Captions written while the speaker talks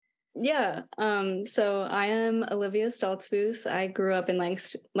Yeah. So I am Olivia Stoltzfus. I grew up in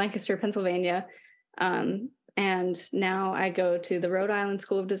Lancaster, Pennsylvania. And now I go to the Rhode Island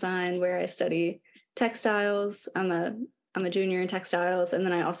School of Design where I study textiles. I'm a junior in textiles, and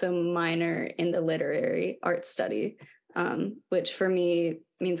then I also minor in the literary arts study, which for me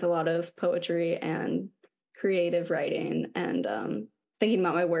means a lot of poetry and creative writing and thinking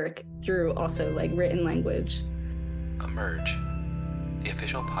about my work through also like written language. Emerge, the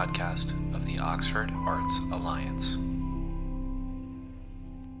official podcast of the Oxford Arts Alliance.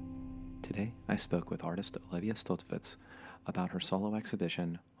 Today, I spoke with artist Olivia Stoltzfus about her solo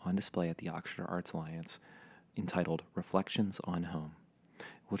exhibition on display at the Oxford Arts Alliance entitled Reflections on Home,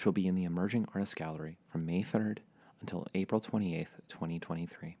 which will be in the Emerging Artists Gallery from May 3rd until April 28th,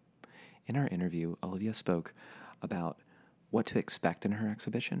 2023. In our interview, Olivia spoke about what to expect in her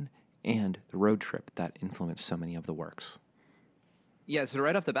exhibition and the road trip that influenced so many of the works. Yeah, so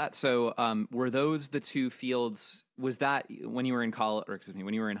right off the bat, were those the two fields? Was that when you were in college, or excuse me,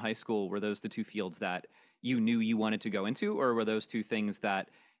 when you were in high school? Were those the two fields that you knew you wanted to go into, or were those two things that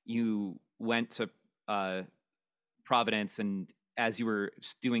you went to Providence and as you were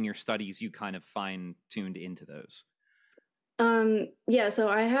doing your studies, you kind of fine-tuned into those? Yeah, so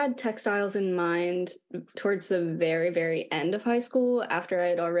I had textiles in mind towards the very, very end of high school after I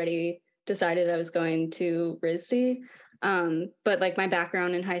had already decided I was going to RISD. But like my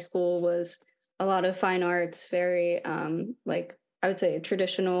background in high school was a lot of fine arts, very like I would say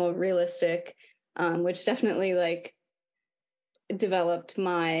traditional, realistic, which definitely like developed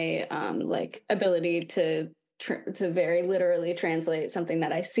my like ability to very literally translate something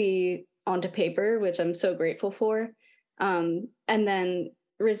that I see onto paper, which I'm so grateful for. And then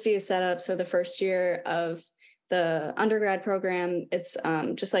RISD is set up so the first year of the undergrad program, it's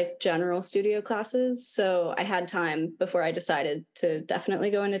just like general studio classes. So I had time before I decided to definitely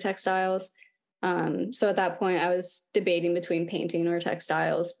go into textiles. So at that point, I was debating between painting or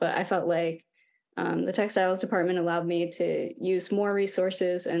textiles, but I felt like the textiles department allowed me to use more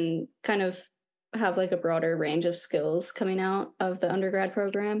resources and kind of have like a broader range of skills coming out of the undergrad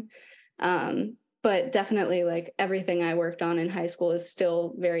program. But definitely like everything I worked on in high school is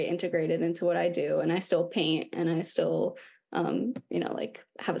still very integrated into what I do. And I still paint and I still, like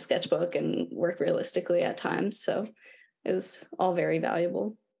have a sketchbook and work realistically at times. So it was all very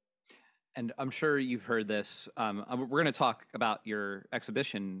valuable. And I'm sure you've heard this. We're going to talk about your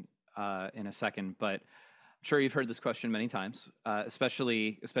exhibition in a second, but I'm sure you've heard this question many times,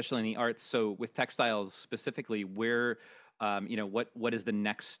 especially in the arts. So with textiles specifically, where what is the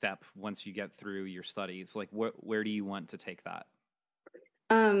next step once you get through your studies? Like, where do you want to take that?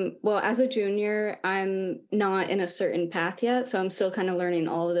 Well, as a junior, I'm not in a certain path yet, so I'm still kind of learning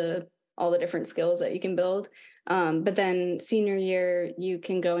all the different skills that you can build. But then senior year, you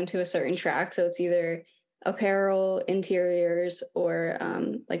can go into a certain track, so it's either apparel, interiors, or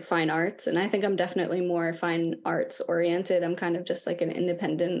like fine arts. And I think I'm definitely more fine arts oriented. I'm kind of just like an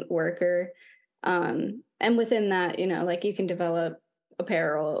independent worker. And within that, like you can develop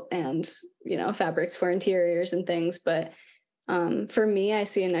apparel and, fabrics for interiors and things. But for me, I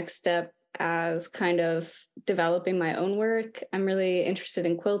see a next step as kind of developing my own work. I'm really interested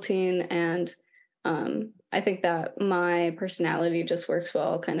in quilting, and I think that my personality just works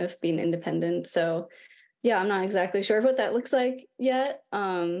well kind of being independent. So yeah, I'm not exactly sure what that looks like yet,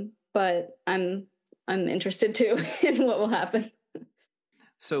 but I'm interested too in what will happen.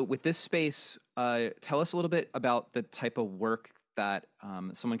 So with this space, tell us a little bit about the type of work that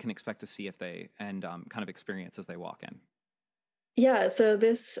someone can expect to see kind of experience as they walk in. Yeah, so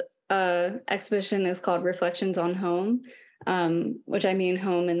this exhibition is called Reflections on Home, which I mean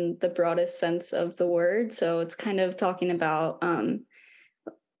home in the broadest sense of the word. So it's kind of talking about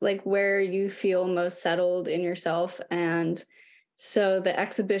like where you feel most settled in yourself. And so the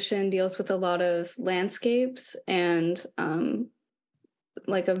exhibition deals with a lot of landscapes and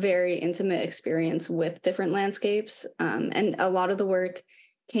like a very intimate experience with different landscapes. And a lot of the work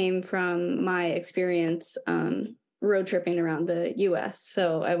came from my experience road tripping around the US.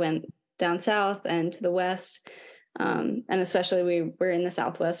 So I went down south and to the west. And especially we were in the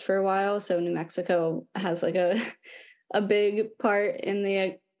Southwest for a while. So New Mexico has like a big part in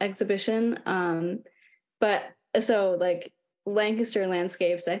the exhibition. But so like Lancaster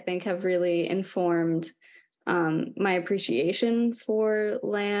landscapes, I think have really informed my appreciation for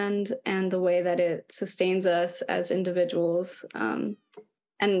land and the way that it sustains us as individuals.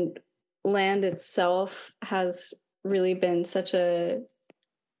 And land itself has really been such an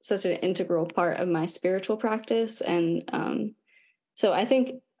integral part of my spiritual practice. And so I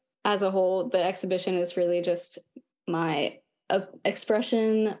think as a whole, the exhibition is really just my a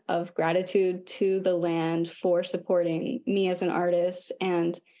expression of gratitude to the land for supporting me as an artist.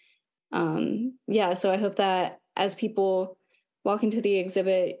 And yeah, so I hope that as people walk into the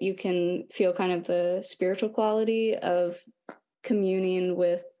exhibit, you can feel kind of the spiritual quality of communing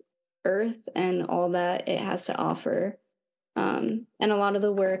with earth and all that it has to offer. And a lot of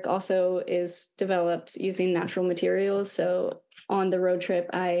the work also is developed using natural materials. So on the road trip,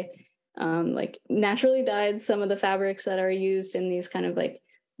 I like naturally dyed some of the fabrics that are used in these kind of like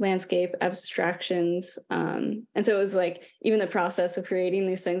landscape abstractions. And so it was like even the process of creating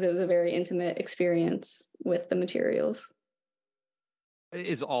these things, it was a very intimate experience with the materials.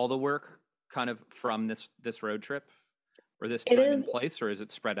 Is all the work kind of from this road trip or this It time and is. place, or is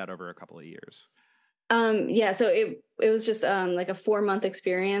it spread out over a couple of years? Yeah, so it was just like a 4-month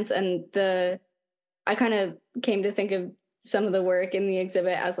experience, and I kind of came to think of some of the work in the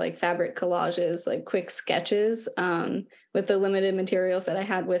exhibit as like fabric collages, like quick sketches, with the limited materials that I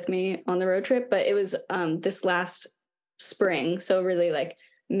had with me on the road trip. But it was this last spring, so really like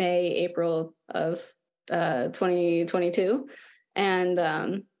May, April of 2022,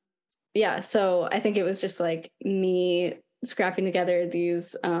 and yeah, so I think it was just like me scrapping together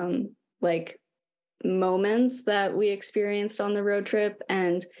these like moments that we experienced on the road trip.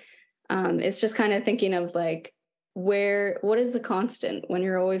 And it's just kind of thinking of like what is the constant when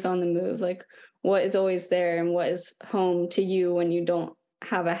you're always on the move, like what is always there and what is home to you when you don't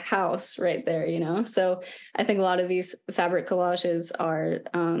have a house right there, you know? So I think a lot of these fabric collages are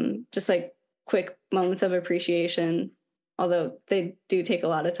just like quick moments of appreciation, although they do take a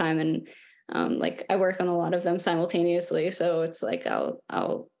lot of time. And like I work on a lot of them simultaneously, so it's like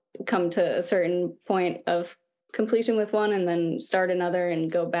I'll come to a certain point of completion with one and then start another and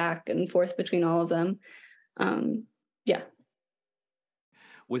go back and forth between all of them. Yeah.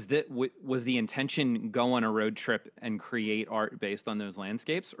 Was the intention go on a road trip and create art based on those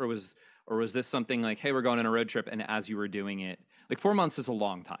landscapes, or was this something like, hey, we're going on a road trip, and as you were doing it, like 4 months is a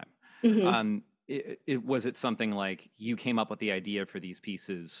long time. Mm-hmm. Was it something like you came up with the idea for these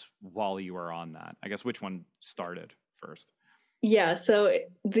pieces while you were on that? I guess which one started first? Yeah, so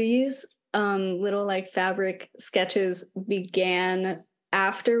these little like fabric sketches began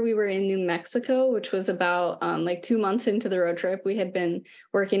after we were in New Mexico, which was about like 2 months into the road trip. We had been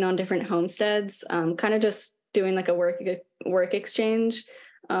working on different homesteads, kind of just doing like a work exchange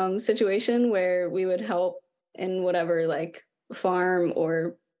situation where we would help in whatever like farm,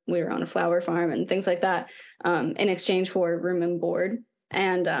 or we were on a flower farm and things like that, in exchange for room and board.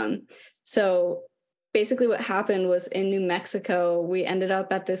 And so basically what happened was in New Mexico, we ended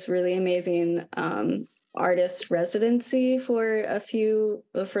up at this really amazing artist residency for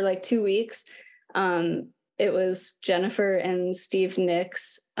like 2 weeks. It was Jennifer and Steve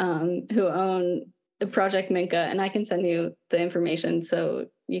Nix, who own the Project Minka, and I can send you the information so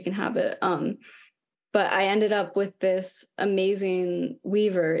you can have it. But I ended up with this amazing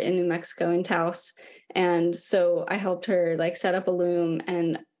weaver in New Mexico in Taos. And so I helped her like set up a loom,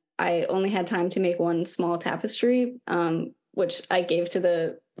 and I only had time to make one small tapestry, which I gave to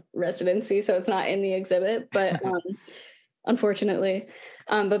the residency. So it's not in the exhibit, but unfortunately.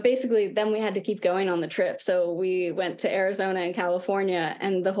 But basically, then we had to keep going on the trip. So we went to Arizona and California.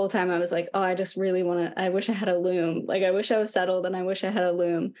 And the whole time I was like, oh, I just really I wish I had a loom. Like, I wish I was settled and I wish I had a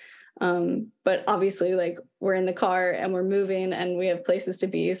loom. But obviously, like, we're in the car and we're moving and we have places to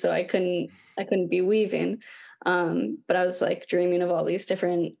be. So I couldn't be weaving. But I was like dreaming of all these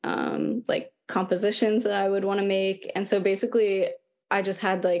different like compositions that I would want to make. And so basically I just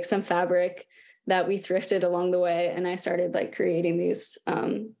had like some fabric that we thrifted along the way, and I started like creating these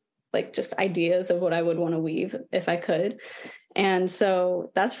like just ideas of what I would want to weave if I could. And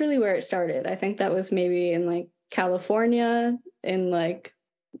so that's really where it started. I think that was maybe in like California in like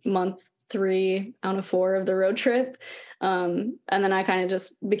month 3 out of 4 of the road trip. And then I kind of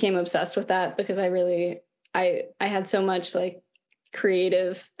just became obsessed with that because I had so much like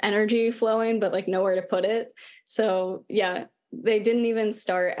creative energy flowing, but like nowhere to put it. So yeah, they didn't even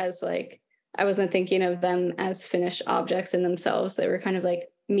start as like, I wasn't thinking of them as finished objects in themselves. They were kind of like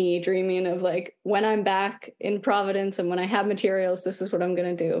me dreaming of like, when I'm back in Providence and when I have materials, this is what I'm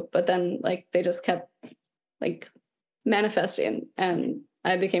going to do. But then like, they just kept like manifesting, and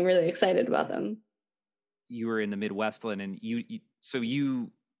I became really excited about them. You were in the Midwest, Lynn, and so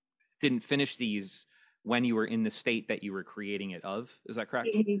you didn't finish these when you were in the state that you were creating it of. Is that correct?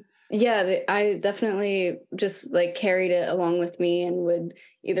 Mm-hmm. Yeah, I definitely just like carried it along with me and would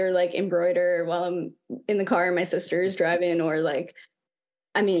either like embroider while I'm in the car and my sister is driving, or like,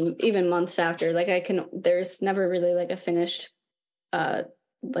 I mean, even months after, like there's never really like a finished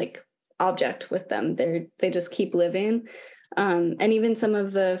like object with them. They just keep living. And even some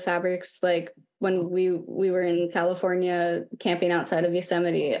of the fabrics, like when we were in California camping outside of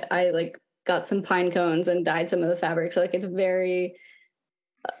Yosemite, I like got some pine cones and dyed some of the fabrics. So, like it's very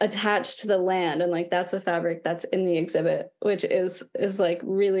attached to the land, and like that's a fabric that's in the exhibit, which is like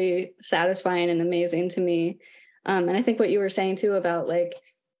really satisfying and amazing to me. And I think what you were saying too about like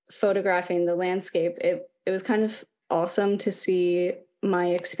photographing the landscape, it was kind of awesome to see my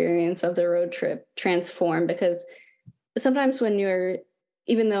experience of the road trip transform, because sometimes when you're,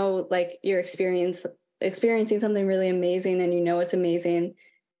 even though like you're experiencing something really amazing and you know it's amazing,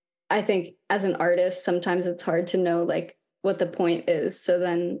 I think as an artist sometimes it's hard to know like what the point is. So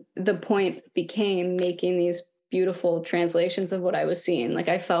then the point became making these beautiful translations of what I was seeing. Like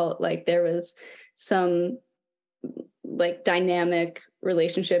I felt like there was some like dynamic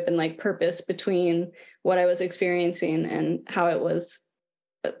relationship and like purpose between what I was experiencing and how it was.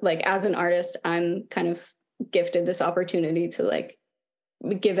 Like as an artist, I'm kind of gifted this opportunity to like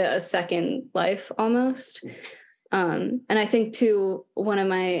give it a second life almost. And I think too, one of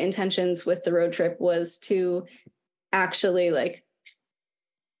my intentions with the road trip was to actually like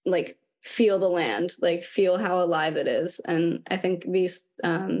feel the land, like feel how alive it is. And I think these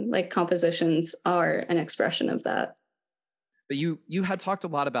like compositions are an expression of that. But you had talked a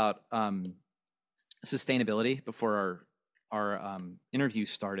lot about sustainability before our interview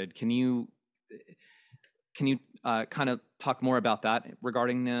started. Can you kind of talk more about that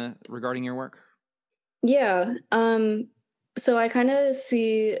regarding your work? Yeah. So I kind of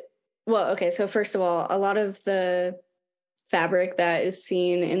see, well, okay, so first of all, a lot of the fabric that is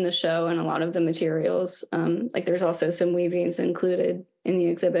seen in the show and a lot of the materials, like there's also some weavings included in the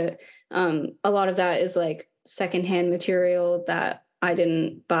exhibit. A lot of that is like secondhand material that I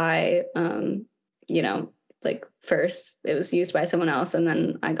didn't buy, you know, like first it was used by someone else and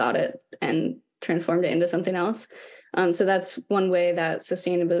then I got it and transformed it into something else. So that's one way that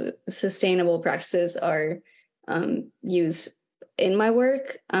sustainable practices are used in my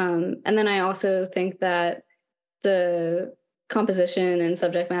work. And then I also think that the composition and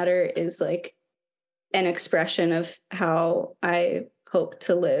subject matter is like an expression of how I hope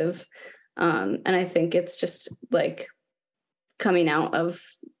to live. And I think it's just like coming out of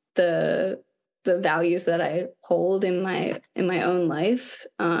the values that I hold in my own life.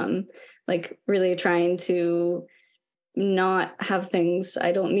 Like really trying to not have things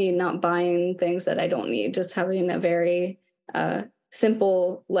I don't need, not buying things that I don't need, just having a very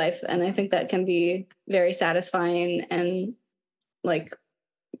simple life. And I think that can be very satisfying, and like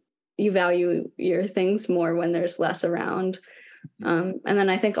you value your things more when there's less around. And then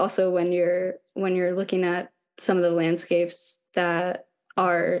I think also when you're looking at some of the landscapes that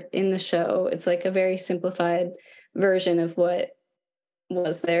are in the show, it's like a very simplified version of what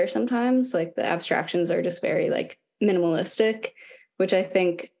was there sometimes. Like the abstractions are just very like minimalistic, which I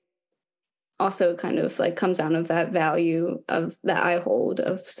think also kind of like comes out of that value of that I hold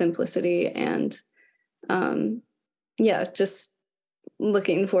of simplicity and yeah, just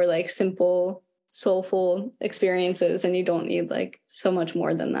looking for like simple, soulful experiences, and you don't need like so much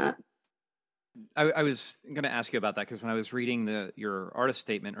more than that. I was going to ask you about that because when I was reading your artist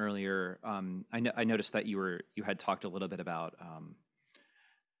statement earlier, I noticed that you had talked a little bit about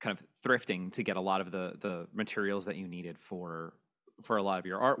kind of thrifting to get a lot of the materials that you needed for a lot of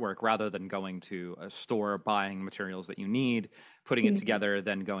your artwork, rather than going to a store, buying materials that you need, putting it together,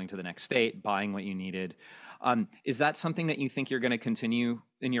 then going to the next state, buying what you needed. Is that something that you think you're going to continue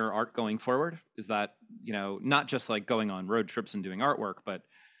in your art going forward? Is that, not just like going on road trips and doing artwork, but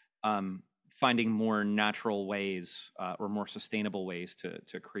finding more natural ways or more sustainable ways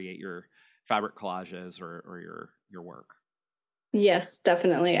to create your fabric collages or your work? Yes,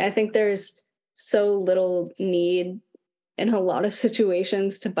 definitely. I think there's so little need in a lot of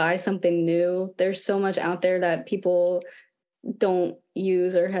situations to buy something new. There's so much out there that people don't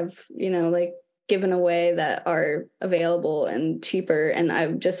use or have, like given away that are available and cheaper. And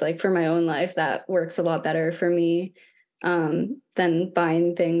I'm just like, for my own life, that works a lot better for me than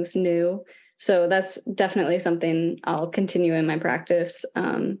buying things new. So that's definitely something I'll continue in my practice,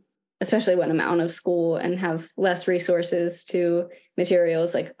 especially when I'm out of school and have less resources to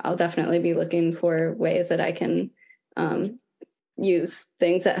materials. Like I'll definitely be looking for ways that I can use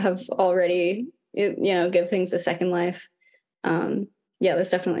things that have already, give things a second life. Yeah,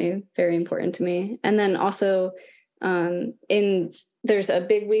 that's definitely very important to me. And then also there's a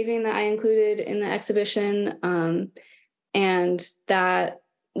big weaving that I included in the exhibition. And that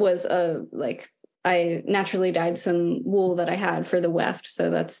was I naturally dyed some wool that I had for the weft. So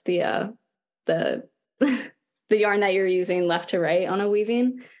that's the the yarn that you're using left to right on a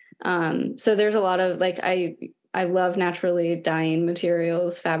weaving. So there's a lot of I I love naturally dyeing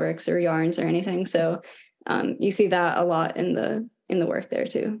materials, fabrics or yarns or anything. So you see that a lot in the work there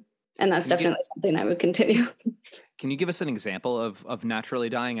too. And that's definitely something I would continue. Can you give us an example of naturally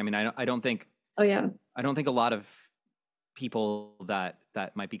dyeing? I mean, I don't think. Oh yeah. I don't think a lot of people that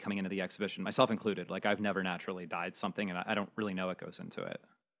might be coming into the exhibition, myself included, like I've never naturally dyed something, and I don't really know what goes into it.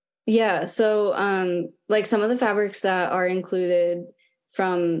 Yeah. So like some of the fabrics that are included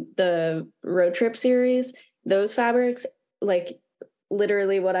from the road trip series, those fabrics, like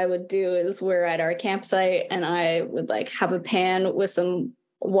literally what I would do is we're at our campsite and I would like have a pan with some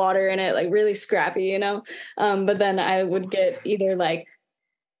water in it, like really scrappy, you know. But then I would get either like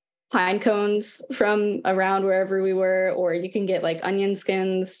pine cones from around wherever we were, or you can get like onion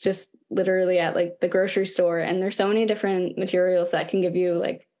skins just literally at like the grocery store. And there's so many different materials that can give you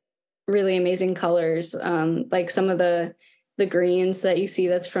like really amazing colors. Like some of the greens that you see,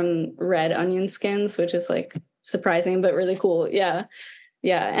 that's from red onion skins, which is like surprising but really cool. Yeah.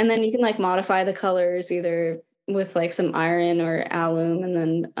 And then you can like modify the colors either with like some iron or alum, and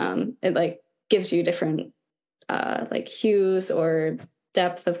then it like gives you different like hues or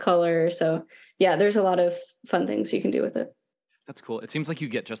depth of color. So yeah, there's a lot of fun things you can do with it. That's cool. It seems like you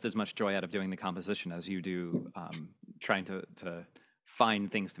get just as much joy out of doing the composition as you do trying to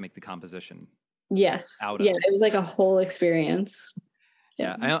find things to make the composition. Yes. Yeah, it was like a whole experience.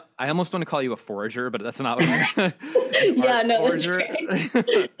 Yeah, I almost want to call you a forager, but that's not what yeah, no, forager. That's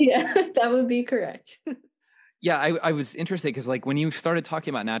great. Yeah, that would be correct. Yeah, I was interested because like when you started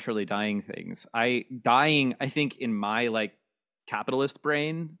talking about naturally dyeing things, I think in my like capitalist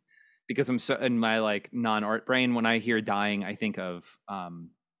brain, because I'm so in my like non-art brain, when I hear dyeing, I think of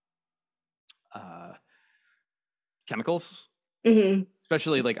chemicals. Mm-hmm.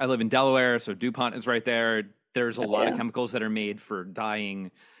 Especially like I live in Delaware, so DuPont is right there. There's a lot of chemicals that are made for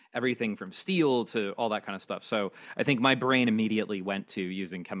dyeing everything from steel to all that kind of stuff. So I think my brain immediately went to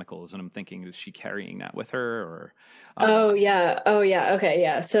using chemicals, and I'm thinking, is she carrying that with her? Or Oh yeah. Okay.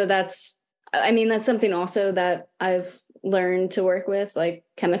 Yeah. So that's something also that I've learned to work with, like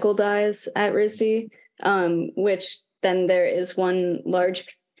chemical dyes at RISD, which then there is one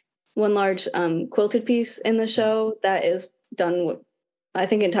large quilted piece in the show that is done I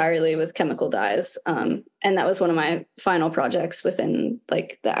think entirely with chemical dyes. And that was one of my final projects within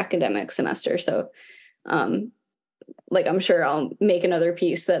like the academic semester. So like I'm sure I'll make another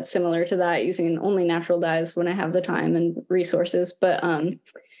piece that's similar to that using only natural dyes when I have the time and resources. But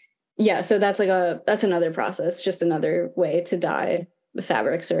yeah, so that's that's another process, just another way to dye the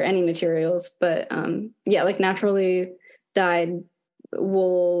fabrics or any materials. But yeah, like naturally dyed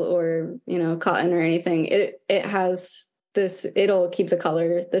wool or, you know, cotton or anything, it has this, it'll keep the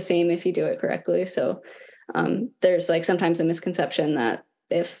color the same if you do it correctly. So there's like sometimes a misconception that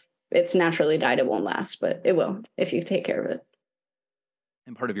if it's naturally dyed, it won't last, but it will if you take care of it.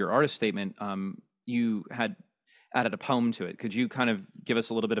 And part of your artist statement, you had added a poem to it. Could you kind of give us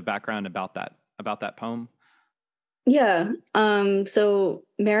a little bit of background about that poem? Yeah. So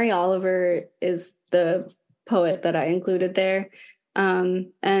Mary Oliver is the poet that I included there. And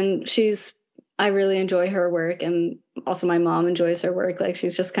I really enjoy her work, and also my mom enjoys her work. Like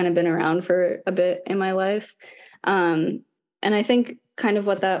she's just kind of been around for a bit in my life. And I think kind of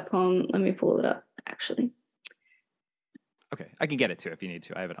what that poem, let me pull it up actually. Okay. I can get it too if you need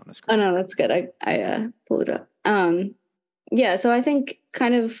to. I have it on the screen. Oh no, that's good. I pulled it up. Yeah. So I think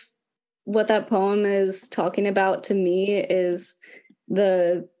kind of what that poem is talking about to me is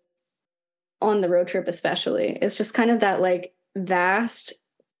on the road trip, especially, it's just kind of that like vast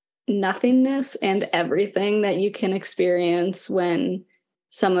nothingness and everything that you can experience when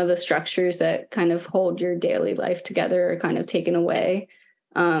some of the structures that kind of hold your daily life together are kind of taken away.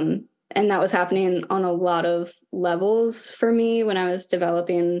 And that was happening on a lot of levels for me when I was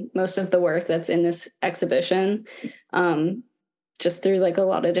developing most of the work that's in this exhibition, just through like a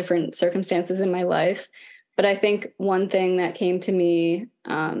lot of different circumstances in my life. But I think one thing that came to me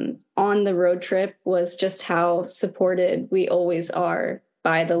on the road trip was just how supported we always are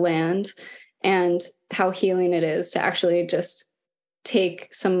by the land, and how healing it is to actually just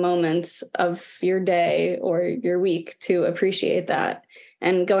take some moments of your day or your week to appreciate that.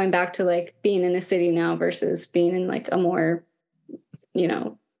 And going back to like being in a city now versus being in like a more, you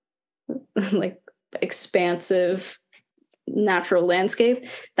know, like expansive natural landscape,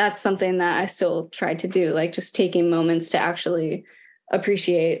 that's something that I still try to do, like just taking moments to actually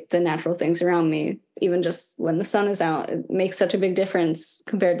appreciate the natural things around me. Even just when the sun is out, it makes such a big difference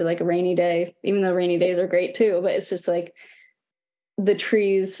compared to like a rainy day, even though rainy days are great too. But it's just like the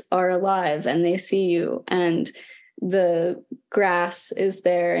trees are alive and they see you, and the grass is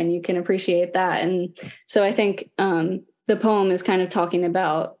there and you can appreciate that. And so I think the poem is kind of talking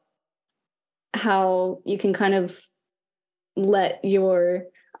about how you can kind of let your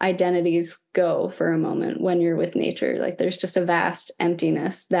identities go for a moment when you're with nature. Like there's just a vast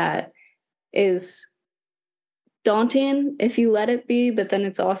emptiness that is daunting if you let it be, but then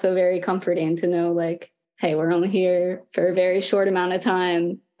it's also very comforting to know, like, hey, we're only here for a very short amount of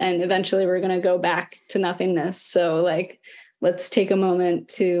time and eventually we're going to go back to nothingness. So like, let's take a moment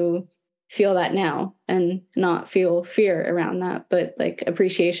to feel that now and not feel fear around that, but like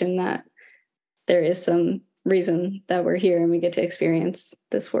appreciation that there is some reason that we're here and we get to experience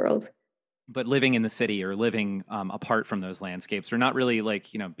this world. But living in the city or living apart from those landscapes, or not really like,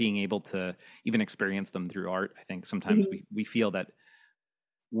 being able to even experience them through art. I think sometimes we feel that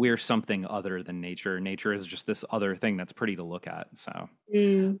we're something other than nature. Nature is just this other thing that's pretty to look at. So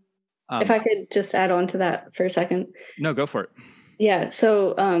if I could just add on to that for a second. No, go for it. Yeah.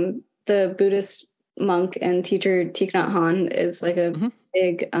 So the Buddhist monk and teacher Thich Nhat Hanh is like a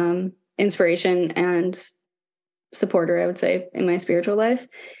big inspiration and supporter, I would say, in my spiritual life.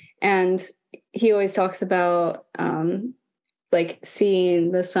 And he always talks about like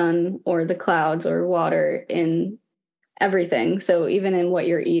seeing the sun or the clouds or water in everything. So even in what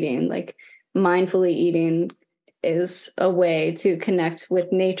you're eating, like mindfully eating is a way to connect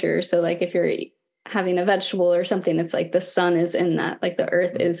with nature. So like if you're having a vegetable or something, it's like the sun is in that, like the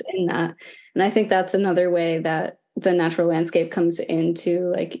earth is in that. And I think that's another way that the natural landscape comes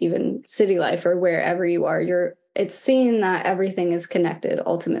into like even city life or wherever you are. It's seeing that everything is connected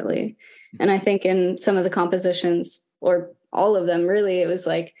ultimately. And I think in some of the compositions, or all of them really, it was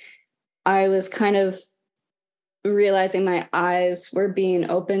like I was kind of realizing my eyes were being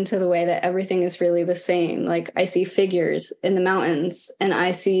open to the way that everything is really the same. Like I see figures in the mountains and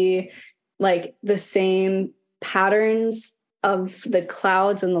I see like the same patterns of the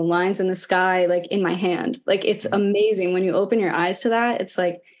clouds and the lines in the sky, like in my hand. Like it's amazing when you open your eyes to that. It's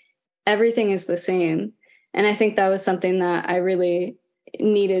like everything is the same. And I think that was something that I really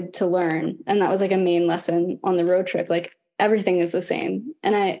needed to learn. And that was like a main lesson on the road trip. Like everything is the same.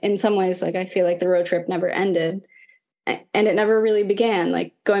 And in some ways, like I feel like the road trip never ended and it never really began.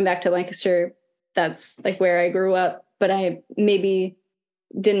 Like going back to Lancaster, that's like where I grew up, but I maybe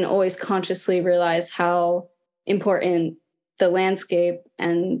didn't always consciously realize how important the landscape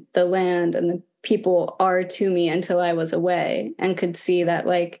and the land and the people are to me until I was away and could see that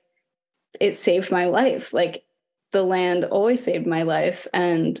like it saved my life. Like the land always saved my life.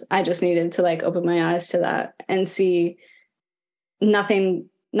 And I just needed to like open my eyes to that and see nothing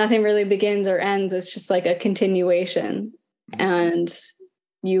really begins or ends. It's just like a continuation. And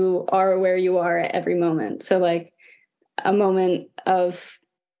you are where you are at every moment. So like a moment of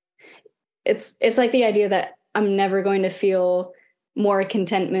it's like the idea that I'm never going to feel more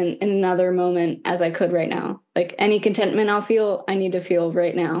contentment in another moment as I could right now. Like any contentment I'll feel, I need to feel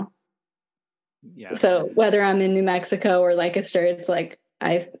right now. Yeah. So whether I'm in New Mexico or Lancaster, it's like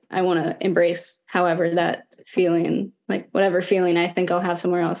I want to embrace however that feeling, like whatever feeling I think I'll have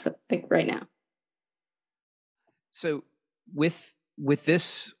somewhere else, like right now. So with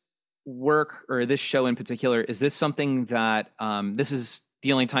this work or this show in particular, is this something that this is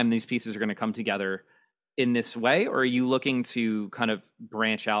the only time these pieces are going to come together in this way, or are you looking to kind of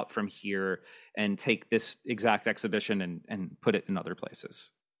branch out from here and take this exact exhibition and put it in other places?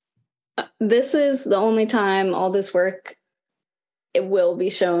 This is the only time all this work it will be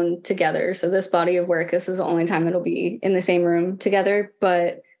shown together. So this body of work, this is the only time it'll be in the same room together.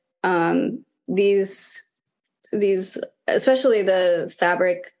 But these, especially the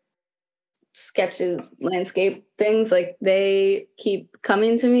fabric sketches, landscape things, like they keep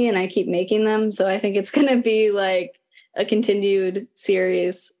coming to me and I keep making them. So I think it's going to be like a continued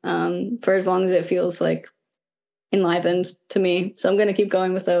series for as long as it feels like enlivened to me. So I'm going to keep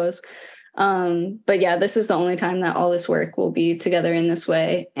going with those. But yeah, this is the only time that all this work will be together in this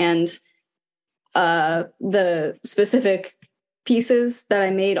way. And the specific pieces that I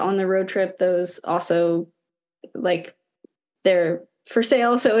made on the road trip, those also like they're for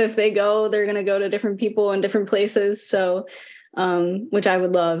sale. So if they go, they're going to go to different people in different places. So, which I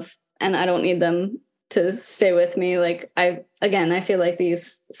would love, and I don't need them to stay with me. Like I feel like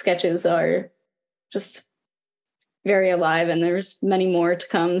these sketches are just very alive and there's many more to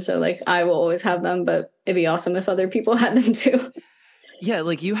come. So like I will always have them, but it'd be awesome if other people had them too. Yeah.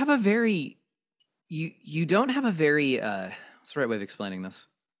 Like you have a very, you don't have a very, what's the right way of explaining this?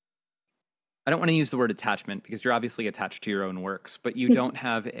 I don't want to use the word attachment because you're obviously attached to your own works, but you don't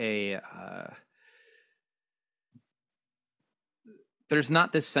have there's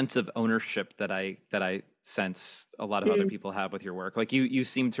not this sense of ownership that I sense a lot of other people have with your work. Like you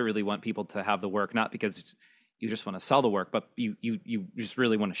seem to really want people to have the work, not because you just want to sell the work, but you just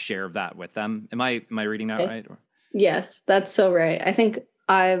really want to share that with them. Am I reading that right? Yes, that's so right. I think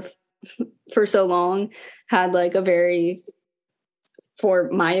I've for so long had like for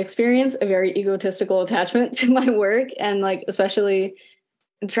my experience, a very egotistical attachment to my work, and like especially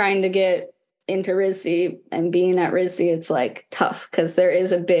trying to get into RISD and being at RISD, it's like tough because there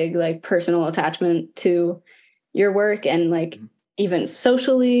is a big like personal attachment to your work, and like even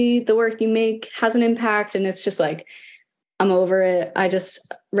socially the work you make has an impact, and it's just like I'm over it.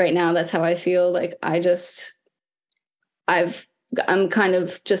 Right now that's how I feel. Like I'm kind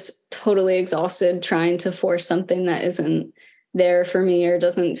of just totally exhausted trying to force something that isn't there for me or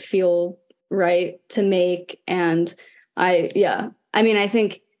doesn't feel right to make. And I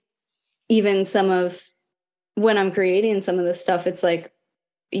think even when I'm creating some of this stuff, it's like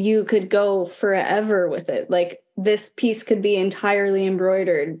you could go forever with it. Like this piece could be entirely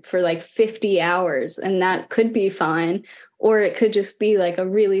embroidered for like 50 hours and that could be fine. Or it could just be like a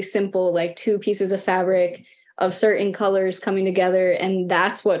really simple, like 2 pieces of fabric of certain colors coming together. And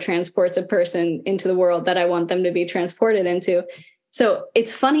that's what transports a person into the world that I want them to be transported into. So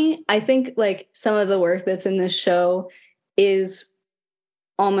it's funny. I think like some of the work that's in this show is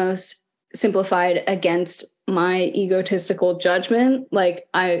almost simplified against my egotistical judgment. Like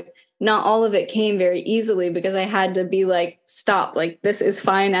not all of it came very easily because I had to be like, stop, like this is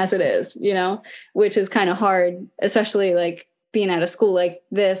fine as it is, which is kind of hard, especially like being at a school like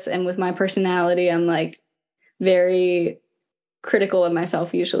this. And with my personality, I'm like very critical of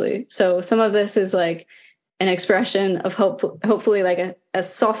myself usually. So some of this is like an expression of hopefully like a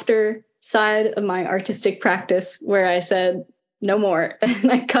softer side of my artistic practice where I said no more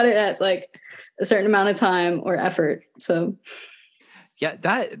and I cut it at like a certain amount of time or effort. So yeah,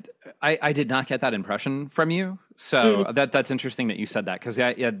 that I did not get that impression from you. So that's interesting that you said that, because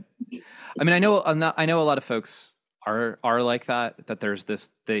I mean I know a lot of folks are like that there's this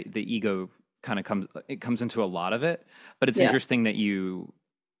the ego kind of comes into a lot of it, but it's interesting that you,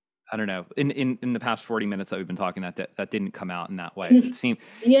 I don't know, in the past 40 minutes that we've been talking, that didn't come out in that way. It seemed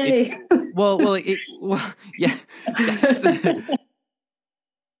yay. Yeah. Yes.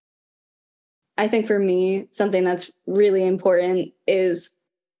 I think for me, something that's really important is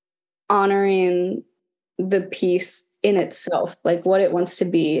honoring the piece in itself, like what it wants to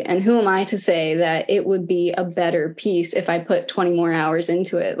be. And who am I to say that it would be a better piece if I put 20 more hours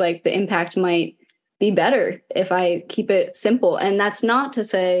into it? Like the impact might be better if I keep it simple. And that's not to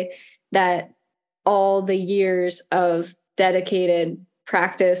say that all the years of dedicated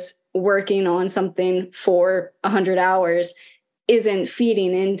practice working on something for 100 hours isn't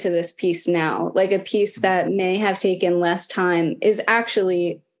feeding into this piece now. Like a piece that may have taken less time is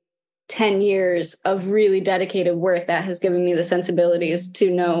actually 10 years of really dedicated work that has given me the sensibilities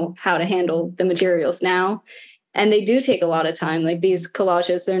to know how to handle the materials now. And they do take a lot of time. Like these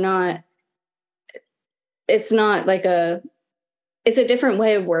collages, it's a different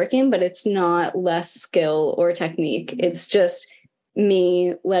way of working, but it's not less skill or technique. It's just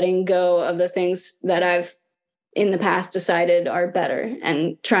me letting go of the things that I've in the past decided are better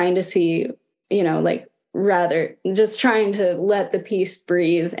and trying to see, rather just trying to let the piece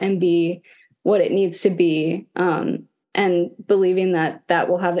breathe and be what it needs to be, and believing that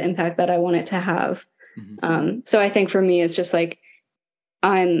will have the impact that I want it to have. So I think for me, it's just like,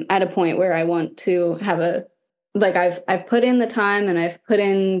 I'm at a point where I want to have I've put in the time and I've put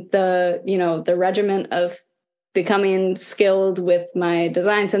in the regiment of becoming skilled with my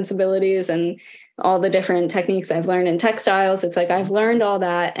design sensibilities and all the different techniques I've learned in textiles. It's like, I've learned all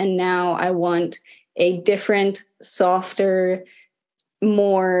that. And now I want a different, softer,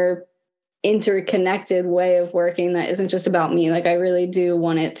 more interconnected way of working that isn't just about me. Like I really do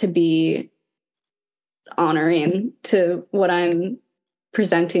want it to be honoring to what I'm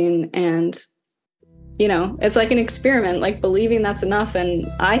presenting. And, it's like an experiment, like believing that's enough.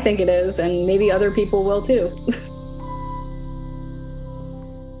 And I think it is. And maybe other people will too.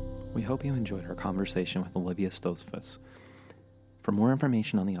 We hope you enjoyed our conversation with Olivia Stoltzfus. For more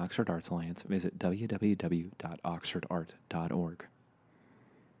information on the Oxford Arts Alliance, visit www.oxfordart.org.